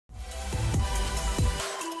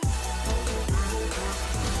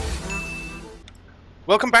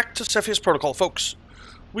Welcome back to Cepheus Protocol, folks.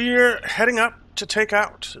 We're heading up to take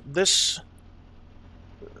out this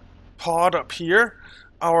pod up here.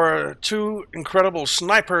 Our two incredible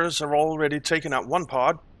snipers are already taking out one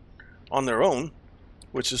pod on their own,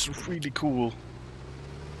 which is really cool.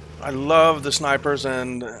 I love the snipers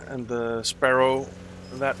and the Sparrow.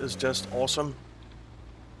 That is just awesome.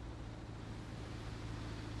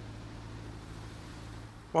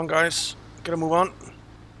 Come on, guys, gotta move on.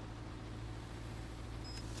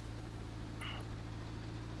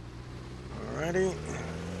 Alrighty.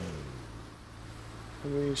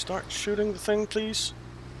 Can we start shooting the thing, please?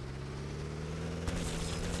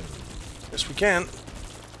 Yes, we can.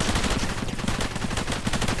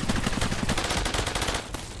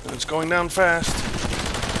 And it's going down fast.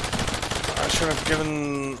 I should have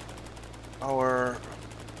given our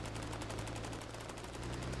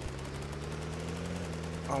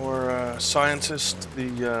scientist the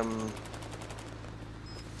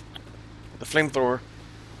flamethrower.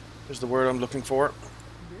 Is the word I'm looking for.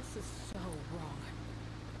 This is so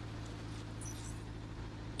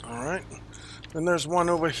wrong. Alright. Then there's one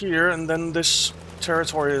over here, and then this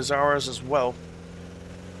territory is ours as well.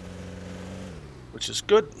 Which is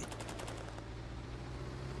good.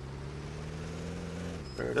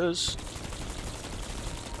 There it is.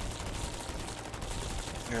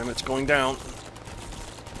 And it's going down.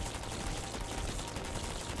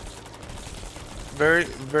 Very,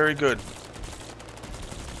 very good.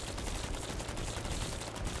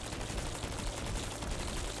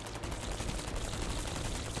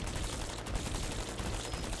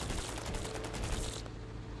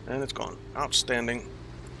 And it's gone. Outstanding.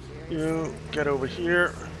 You get over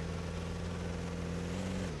here.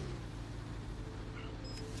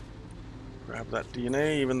 Grab that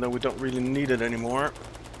DNA, even though we don't really need it anymore.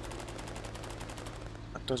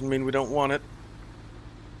 That doesn't mean we don't want it.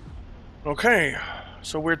 Okay,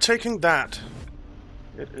 so we're taking that.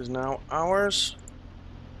 It is now ours.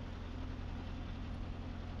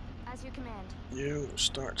 As you command. You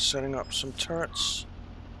start setting up some turrets.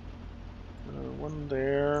 One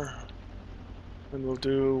there, and we'll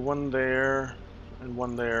do one there, and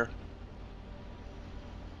one there.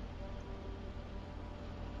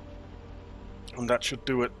 And that should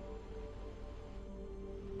do it.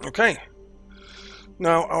 Okay.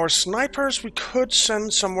 Now, our snipers we could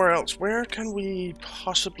send somewhere else. Where can we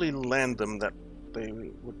possibly land them that they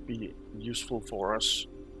would be useful for us?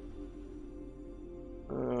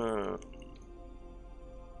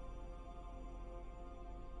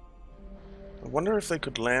 I wonder if they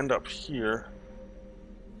could land up here.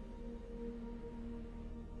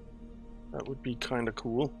 That would be kind of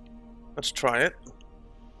cool. Let's try it.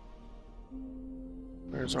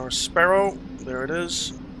 There's our Sparrow. There it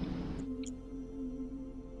is.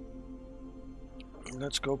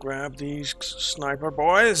 Let's go grab these sniper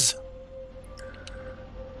boys.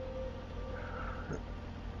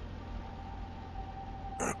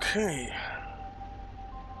 Okay.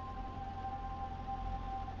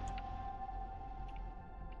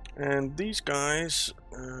 And these guys,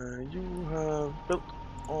 you have built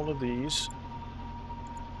all of these,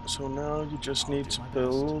 so now you just need to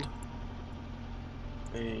build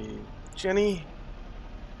a Jenny.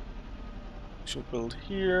 Should build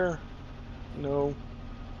here. No.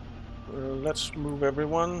 Let's move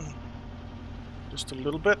everyone just a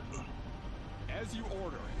little bit. As you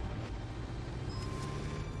order.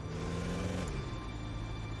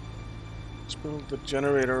 Let's build the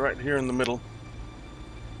generator right here in the middle.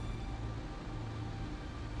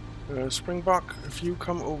 Springbok, if you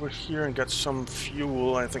come over here and get some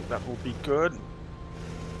fuel, I think that will be good.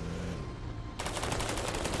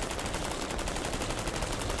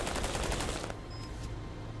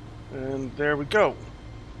 And there we go.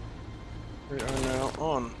 They are now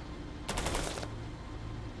on.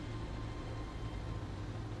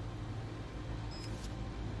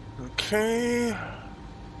 Okay.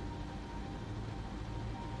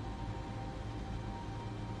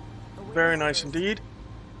 Very nice indeed.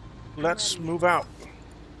 Let's move out.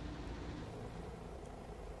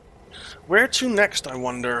 Where to next, I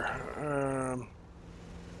wonder?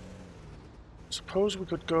 Suppose we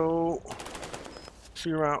could go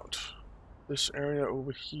clear out this area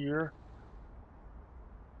over here.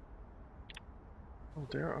 Oh,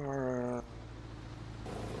 there are...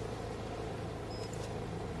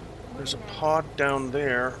 there's a pod down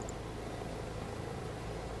there.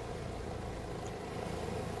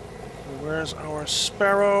 Where's our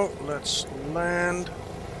Sparrow? Let's land.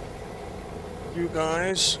 You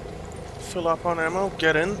guys fill up on ammo,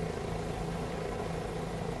 get in.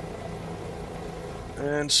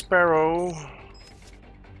 And Sparrow,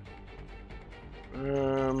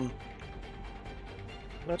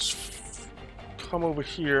 let's come over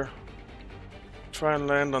here. Try and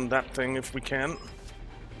land on that thing if we can.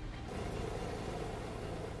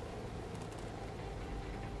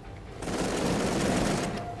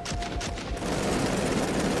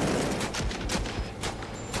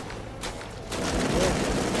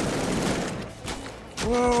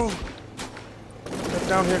 Whoa! Get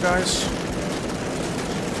down here, guys.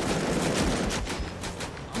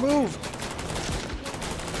 Move!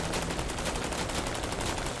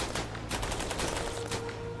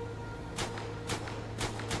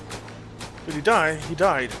 Did he die? He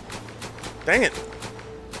died. Dang it!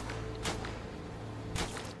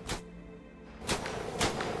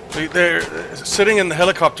 They're sitting in the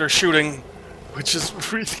helicopter shooting, which is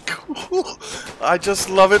really cool. I just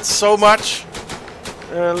love it so much.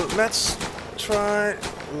 Let's try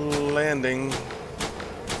landing.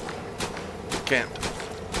 Can't.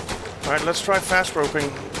 Alright, let's try fast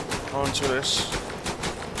roping onto this.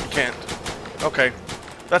 You can't. Okay.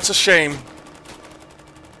 That's a shame.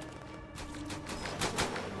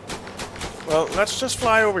 Well, let's just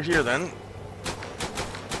fly over here then.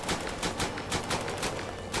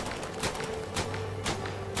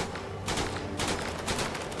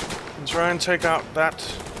 And try and take out that.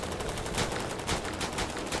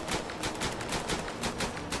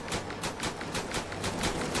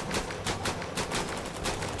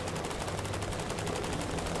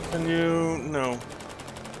 Can you? No.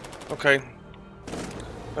 Okay.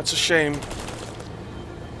 That's a shame.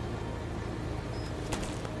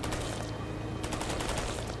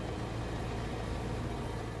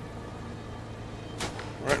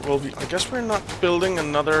 Right, well, I guess we're not building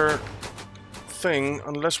another thing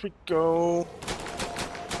unless we go...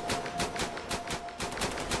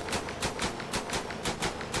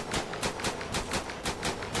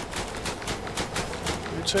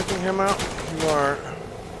 Are you taking him out? You are.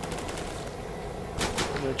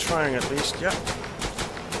 We're trying at least, yeah.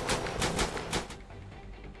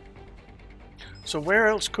 So where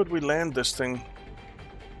else could we land this thing?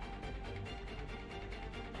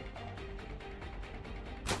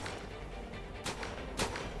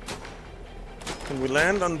 Can we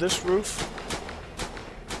land on this roof?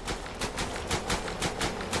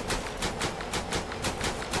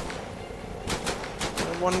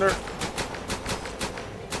 I wonder.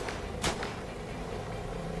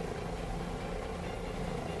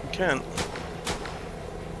 We can't.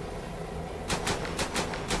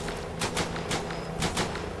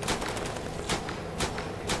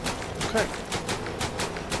 Okay.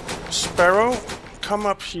 Sparrow, come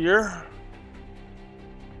up here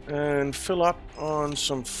and fill up on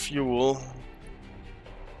some fuel,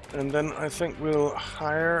 and then I think we'll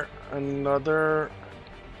hire another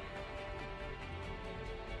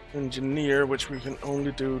engineer, which we can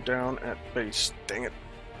only do down at base. Dang it.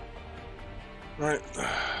 Right.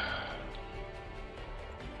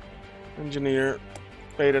 Engineer,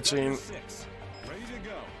 beta team, Six. Ready to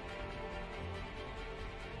go.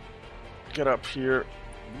 get up here.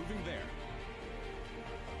 Moving there.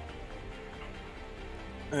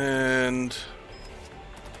 And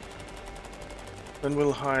then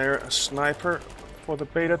we'll hire a sniper for the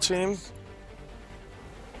beta team.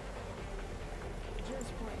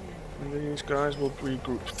 And these guys will be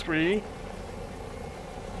group 3.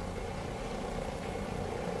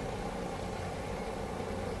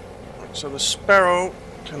 So the Sparrow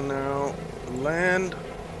can now land,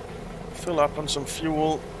 fill up on some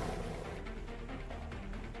fuel.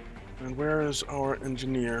 And where is our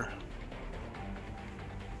engineer?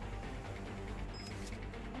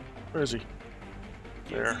 Where is he?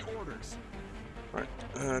 There. Give the orders.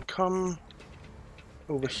 Right. Come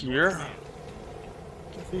over here.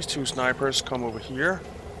 These two snipers come over here.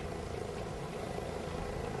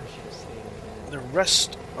 The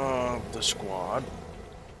rest of the squad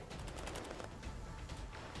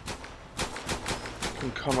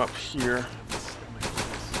can come up here.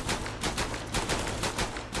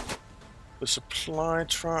 The supply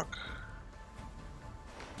truck.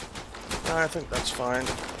 I think that's fine.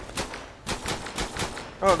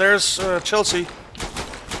 Oh, there's Chelsea.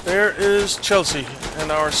 There is Chelsea,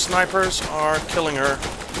 and our snipers are killing her.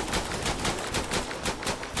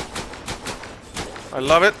 I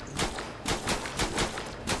love it.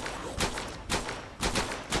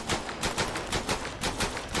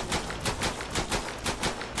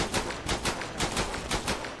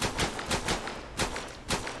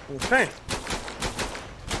 Okay.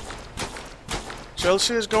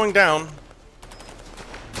 Chelsea is going down.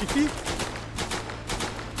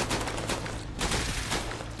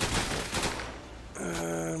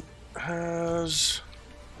 Has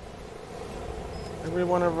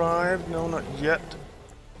everyone arrived? No, not yet.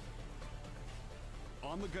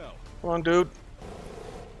 On the go. Come on, dude.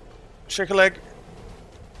 Shake a leg.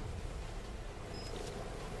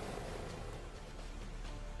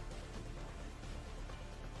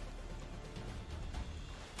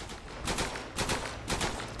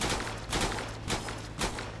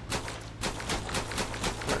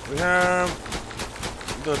 Right, we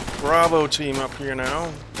have the Bravo team up here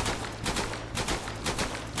now.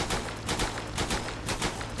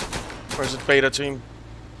 Or is it Beta team?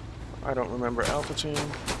 I don't remember. Alpha team.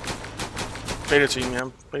 Beta team, yeah.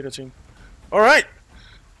 Beta team. Alright.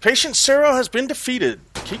 Patient Zero has been defeated.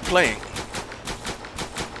 Keep playing.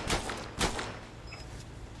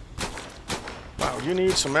 Wow, you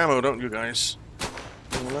need some ammo, don't you guys?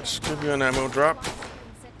 Well, let's give you an ammo drop.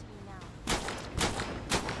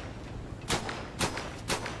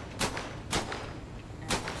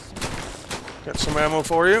 Get some ammo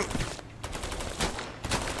for you.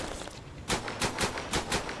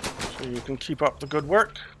 So you can keep up the good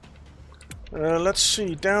work. Let's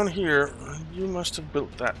see, down here, you must have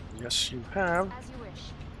built that. Yes, you have. As you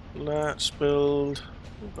wish. Let's build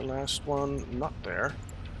the last one, not there.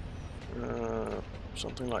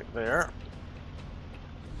 Something like there.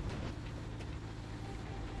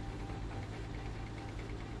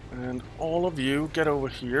 And all of you get over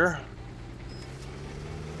here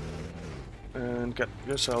and get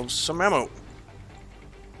yourselves some ammo.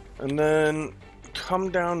 And then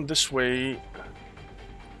come down this way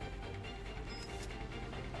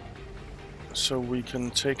so we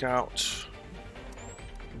can take out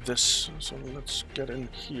this. So let's get in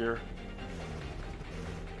here.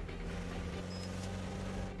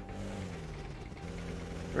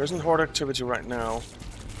 There isn't horde activity right now.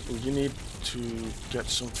 You need to get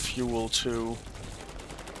some fuel too.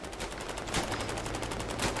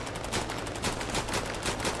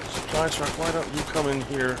 Supply truck, why don't you come in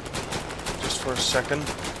here just for a second?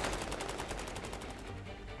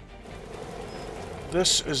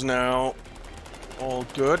 This is now all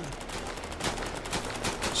good.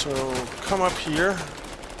 So come up here.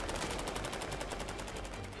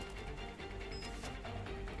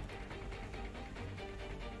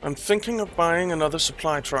 I'm thinking of buying another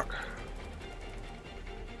supply truck.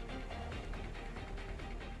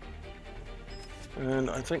 And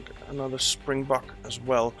I think another Springbok as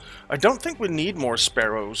well. I don't think we need more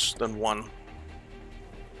Sparrows than one.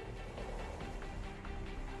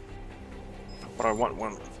 But I want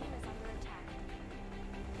one.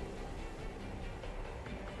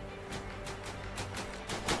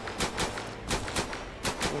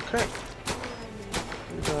 Okay.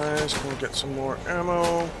 You guys can get some more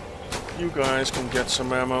ammo. You guys can get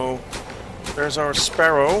some ammo. There's our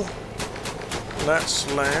Sparrow.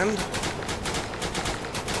 Let's land.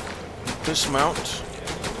 Dismount.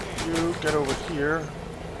 You get over here.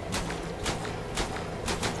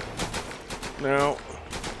 Now,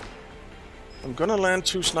 I'm gonna land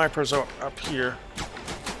two snipers up here.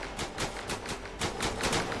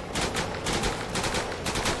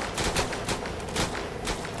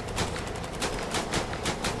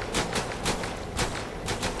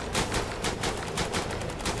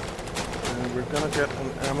 And we're gonna get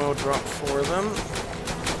an ammo drop for them.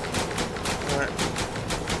 Alright.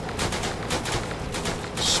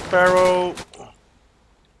 Sparrow,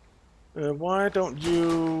 why don't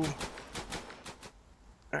you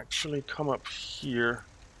actually come up here?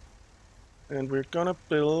 And we're gonna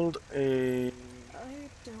build a... I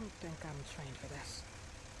don't think I'm trained for this.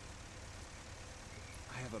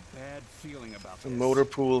 I have a bad feeling about a this. motor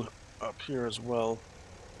pool up here as well.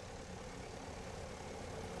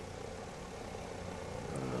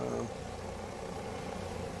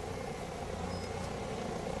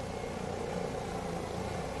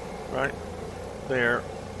 Right there.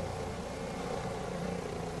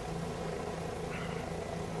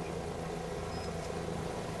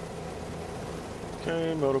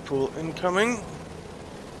 Okay, motor pool incoming.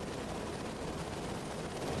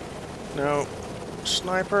 Now,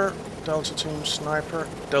 sniper, Delta team, sniper,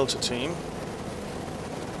 Delta team.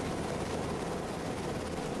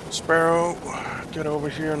 Sparrow, get over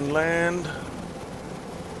here and land.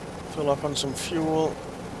 Fill up on some fuel.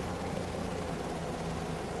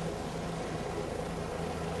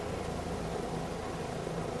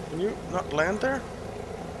 Can you not land there?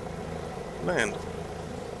 Land.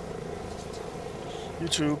 You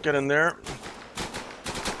two, get in there.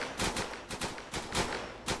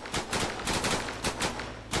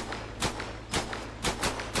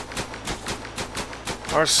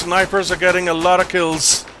 Our snipers are getting a lot of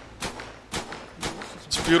kills.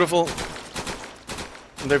 It's beautiful.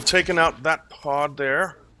 And they've taken out that pod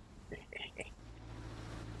there.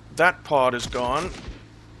 That pod is gone.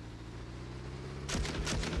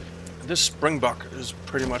 this Springbok is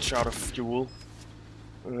pretty much out of fuel.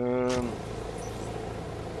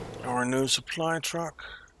 Our new supply truck.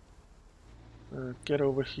 Get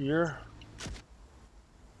over here.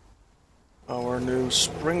 Our new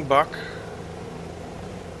Springbok.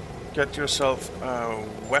 Get yourself a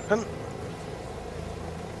weapon.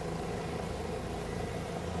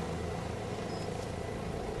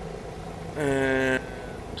 And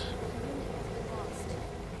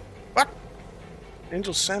what?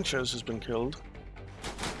 Angel Sanchez has been killed.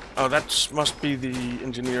 Oh, that must be the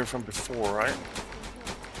engineer from before, right?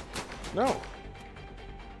 No.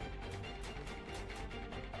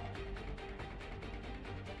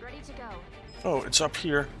 Ready to go. Oh, it's up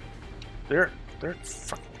here. They're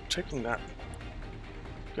fucking taking that.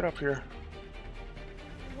 Get up here.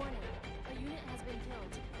 Warning. A unit has been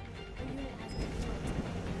killed. A unit has been killed.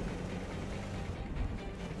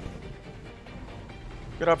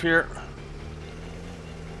 Get up here.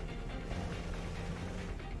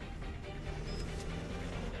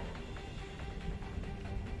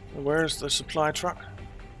 Where's the supply truck?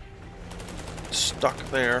 It's stuck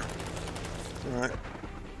there. Alright.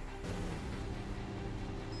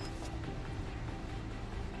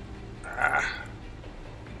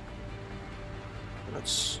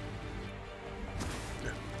 Let's...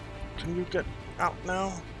 Can you get out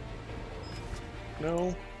now?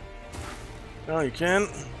 No? No, you can't.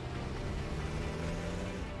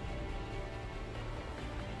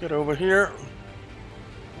 Get over here.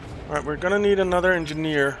 Alright, we're gonna need another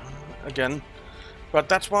engineer again. But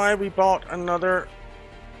that's why we bought another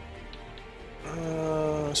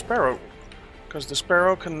Sparrow. Because the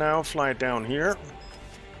Sparrow can now fly down here.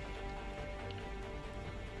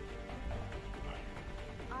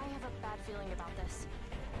 I have a bad feeling about this.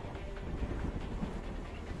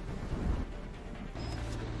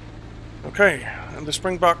 Okay, and the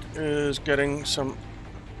Springbok is getting some...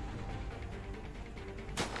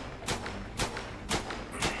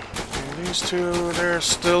 And these two, they're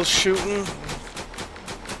still shooting.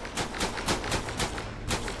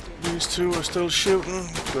 These two are still shooting.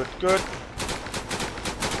 Good, good.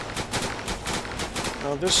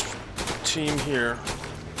 Now this team here,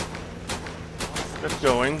 get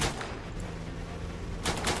going.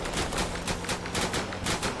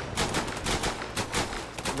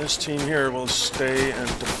 This team here will stay and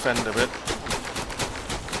defend a bit.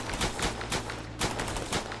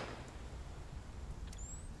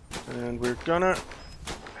 And we're gonna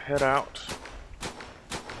head out.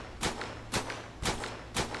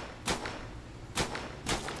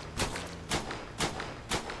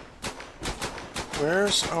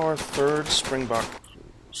 Where's our third Springbok?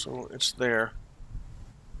 So it's there.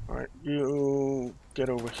 Alright, you get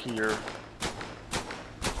over here.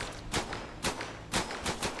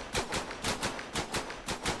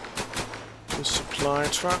 The supply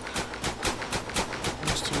truck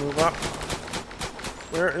needs to move up.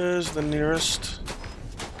 Where is the nearest?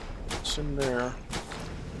 It's in there.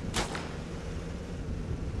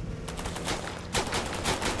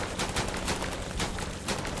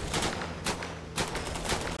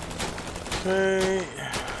 Okay.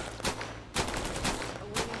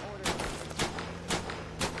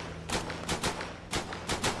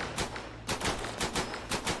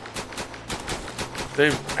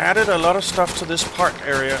 They've added a lot of stuff to this park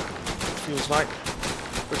area, it feels like,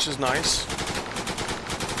 which is nice.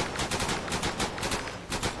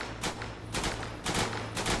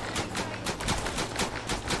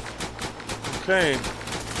 Okay.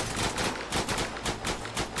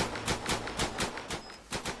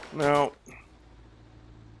 Now,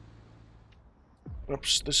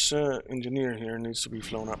 oops, this engineer here needs to be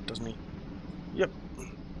flown up, doesn't he? Yep.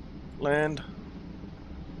 Land.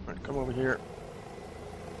 Alright, come over here.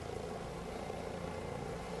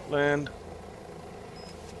 Land.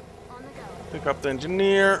 On the go. Pick up the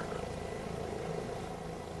engineer.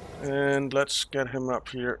 And let's get him up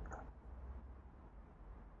here.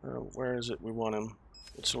 Where is it we want him?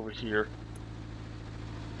 It's over here.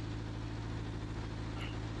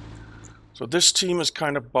 So this team is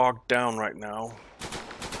kind of bogged down right now.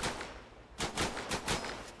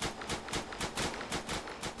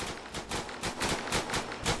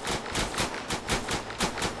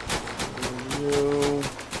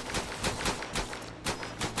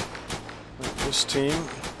 This team,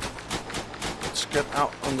 let's get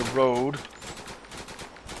out on the road.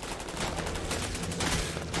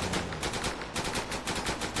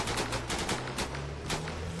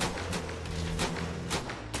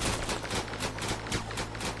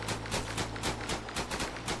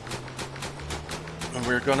 And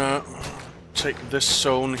we're gonna take this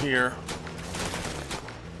zone here.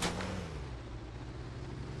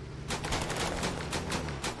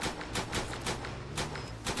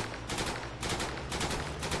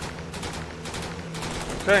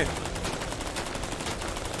 Okay.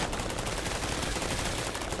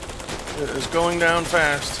 It is going down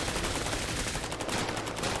fast.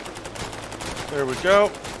 There we go.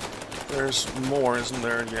 There's more, isn't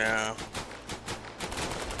there? Yeah.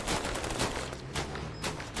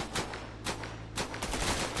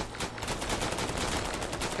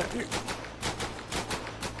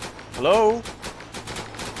 Hello?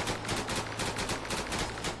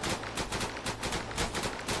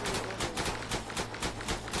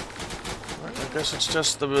 Right, I guess it's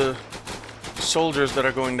just the soldiers that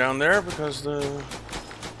are going down there because the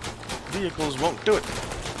vehicles won't do it.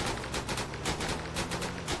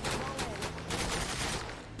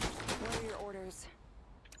 What are your orders?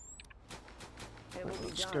 It will be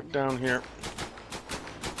Let's done. get down here.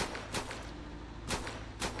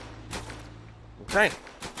 Okay.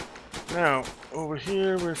 Now, over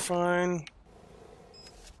here we're fine.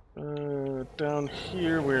 Down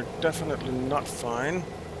here we're definitely not fine.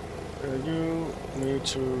 You need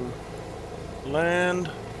to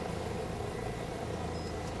land.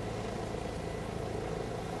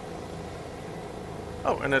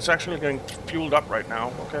 Oh, and it's actually getting fueled up right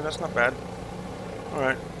now. Okay, that's not bad.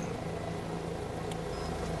 Alright.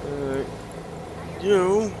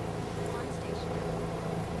 You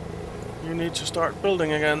need to start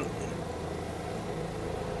building again.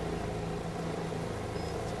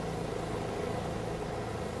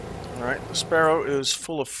 Alright, the Sparrow is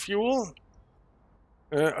full of fuel.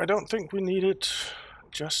 I don't think we need it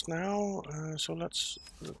just now, so let's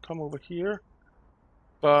come over here.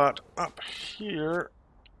 But up here,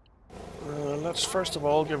 let's first of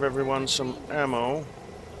all give everyone some ammo.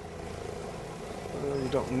 You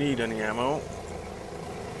don't need any ammo,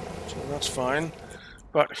 so that's fine.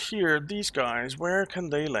 But here, these guys, where can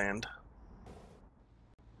they land?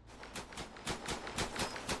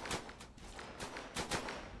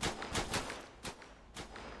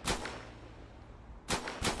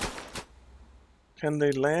 Can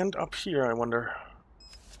they land up here, I wonder?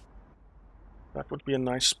 That would be a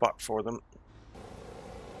nice spot for them.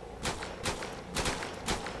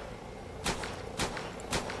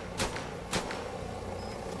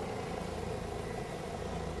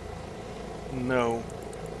 No.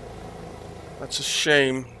 That's a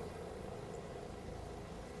shame.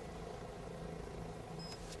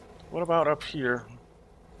 What about up here?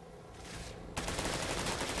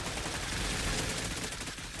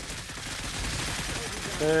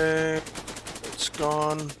 Okay, it's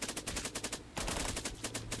gone.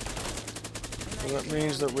 So that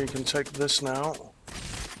means that we can take this now.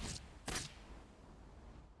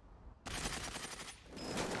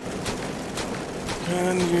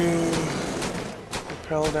 Can you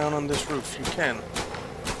rappel down on this roof? You can.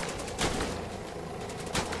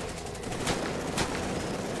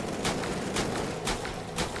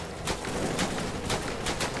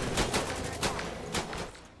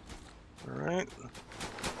 Alright.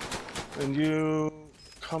 And you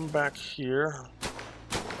come back here.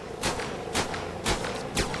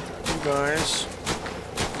 You guys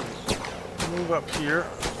move up here.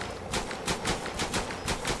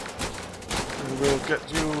 And we'll get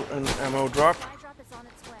you an ammo drop.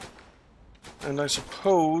 And I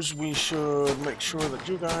suppose we should make sure that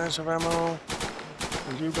you guys have ammo.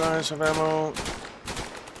 And you guys have ammo.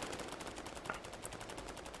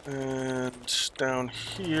 And down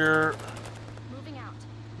here,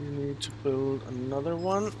 you need to build another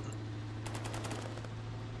one.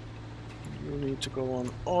 You need to go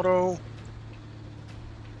on auto.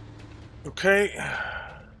 Okay.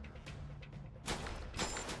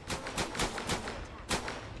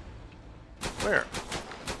 Where?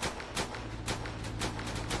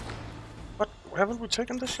 What? Haven't we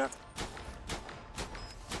taken this yet?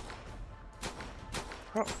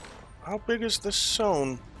 How big is this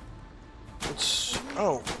zone? It's...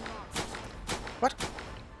 oh. What?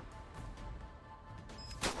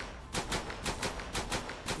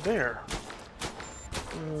 There.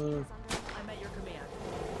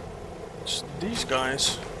 It's these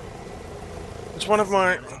guys. It's one of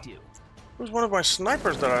my... it was one of my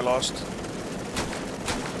snipers that I lost.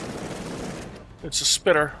 It's a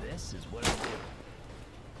spitter. This is what I do.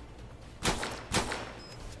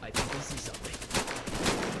 I think I see something.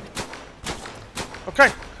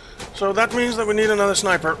 Okay, so that means that we need another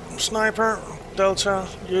sniper. Sniper, Delta,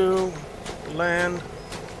 you, land,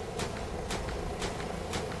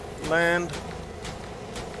 land,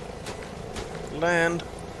 land,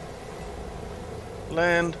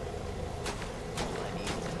 land,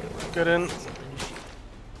 get in.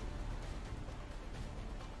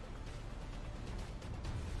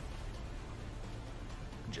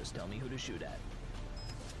 Just tell me who to shoot at.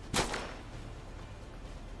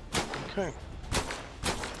 Okay.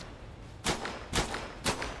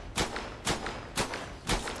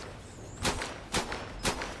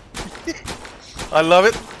 I love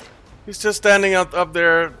it. He's just standing up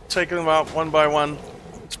there, taking them out one by one.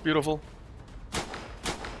 It's beautiful.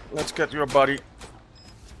 Let's get your buddy.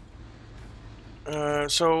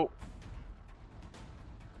 So,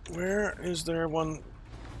 where is there one?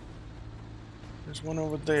 There's one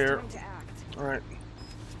over there. Time to act. All right.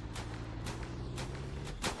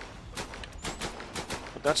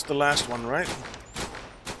 But that's the last one, right?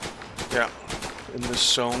 Yeah, in this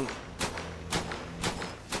zone.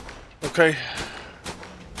 Okay.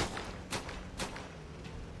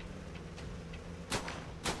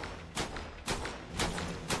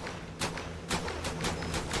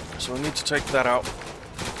 So we need to take that out.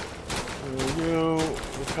 You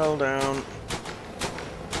repel down.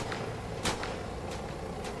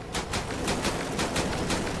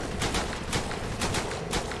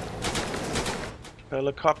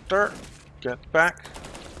 Helicopter, get back.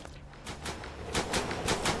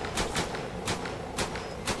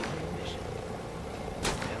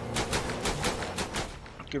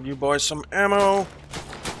 Give you boys some ammo.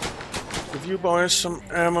 Give you boys some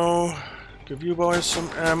ammo. Give you boys some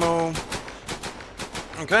ammo.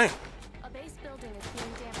 Okay. A base building is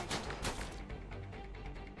being damaged.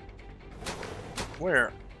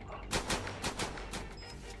 Where?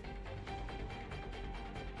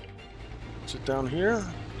 Is it down here?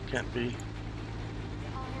 Can't be.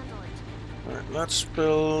 I'll handle it. Alright, let's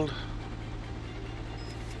build.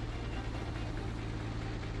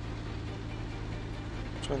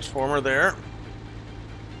 Transformer there.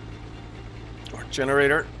 Or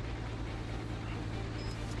generator.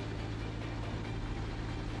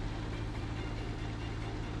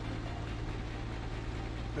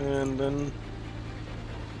 And then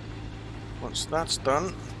once that's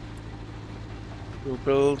done, we'll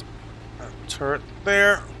build a turret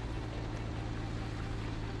there.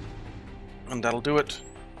 And that'll do it.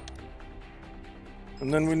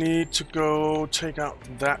 And then we need to go take out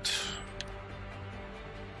that.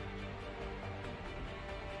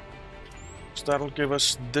 So that'll give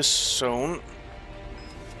us this zone.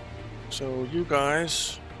 So you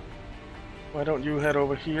guys, why don't you head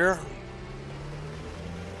over here?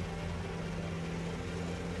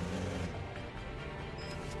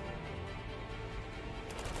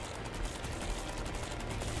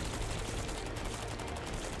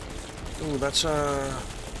 Ooh, that's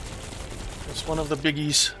one of the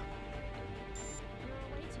biggies. Your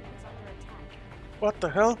away team is under attack. What the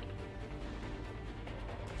hell?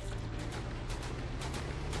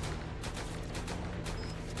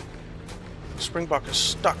 Springbok is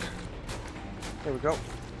stuck. There we go.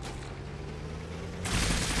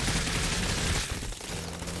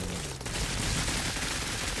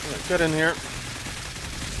 Alright, get in here.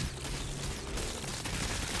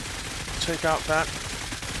 Take out that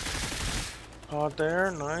pod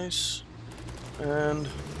there, nice. And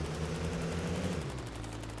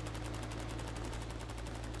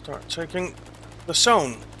start taking the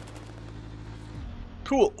zone.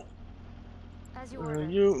 Cool. As you order.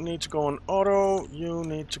 You need to go on auto. You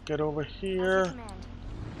need to get over As you here. command.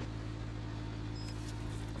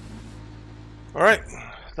 Alright,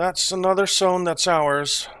 that's another zone that's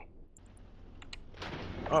ours.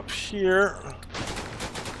 Up here.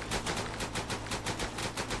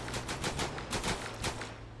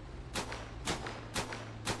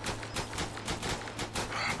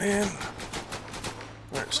 Oh, man.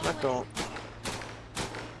 Alright, so that don't.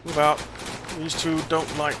 Move out. These two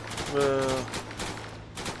don't like the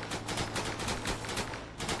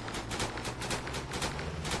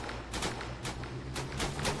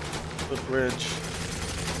bridge.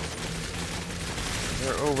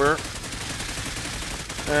 They're over.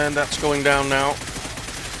 And that's going down now.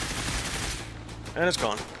 And it's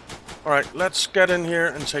gone. Alright, let's get in here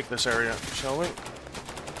and take this area, shall we?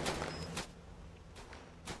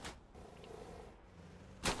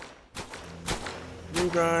 You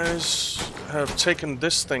guys have taken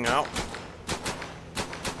this thing out.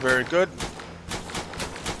 Very good.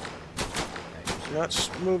 Let's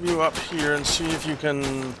move you up here and see if you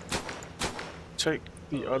can take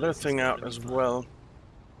the other thing out as well.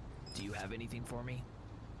 Do you have anything for me?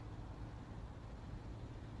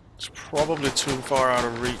 It's probably too far out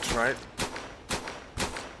of reach, right?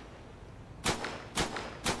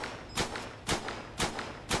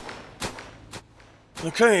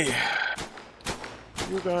 Okay.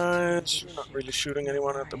 You guys, you're not really shooting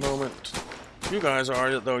anyone at the moment. You guys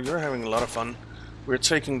are, though. You're having a lot of fun. We're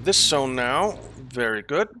taking this zone now. Very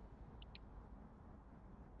good.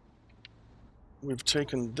 We've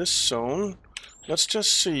taken this zone. Let's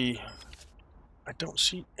just see. I don't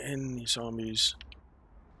see any zombies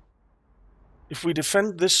If we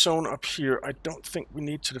defend this zone up here, I don't think we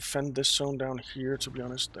need to defend this zone down here, to be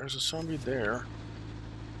honest. There's a zombie there.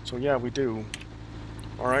 So yeah, we do.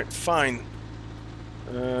 Alright, fine.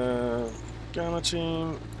 Gamma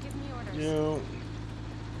team, Give me orders. you...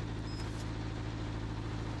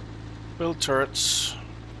 Build turrets.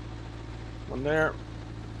 One there.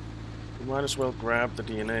 We might as well grab the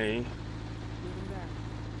DNA. Moving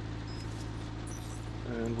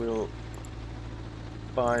there. And we'll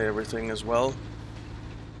buy everything as well.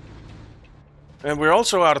 And we're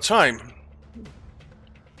also out of time.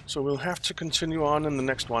 So we'll have to continue on in the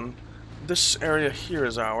next one. This area here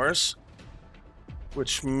is ours.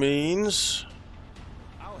 Which means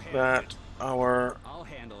that our I'll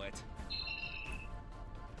handle it.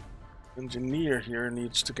 engineer here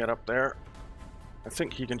needs to get up there. I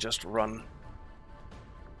think he can just run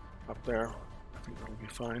up there. I think that'll be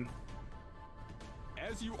fine.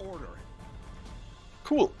 As you order.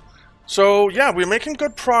 Cool. So yeah, we're making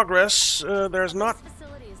good progress. There's not This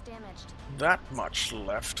facility is damaged. that much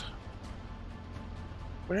left.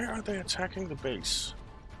 Where are they attacking the base?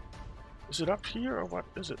 Is it up here or what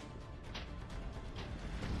is it?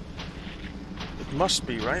 It must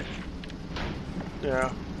be, right?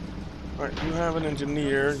 Yeah. Alright, you have an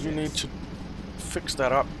engineer. You need to fix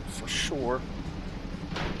that up for sure.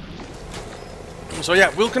 So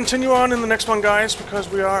yeah, we'll continue on in the next one, guys, because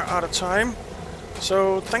we are out of time.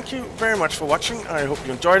 So thank you very much for watching. I hope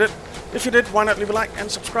you enjoyed it. If you did, why not leave a like and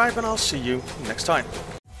subscribe, and I'll see you next time.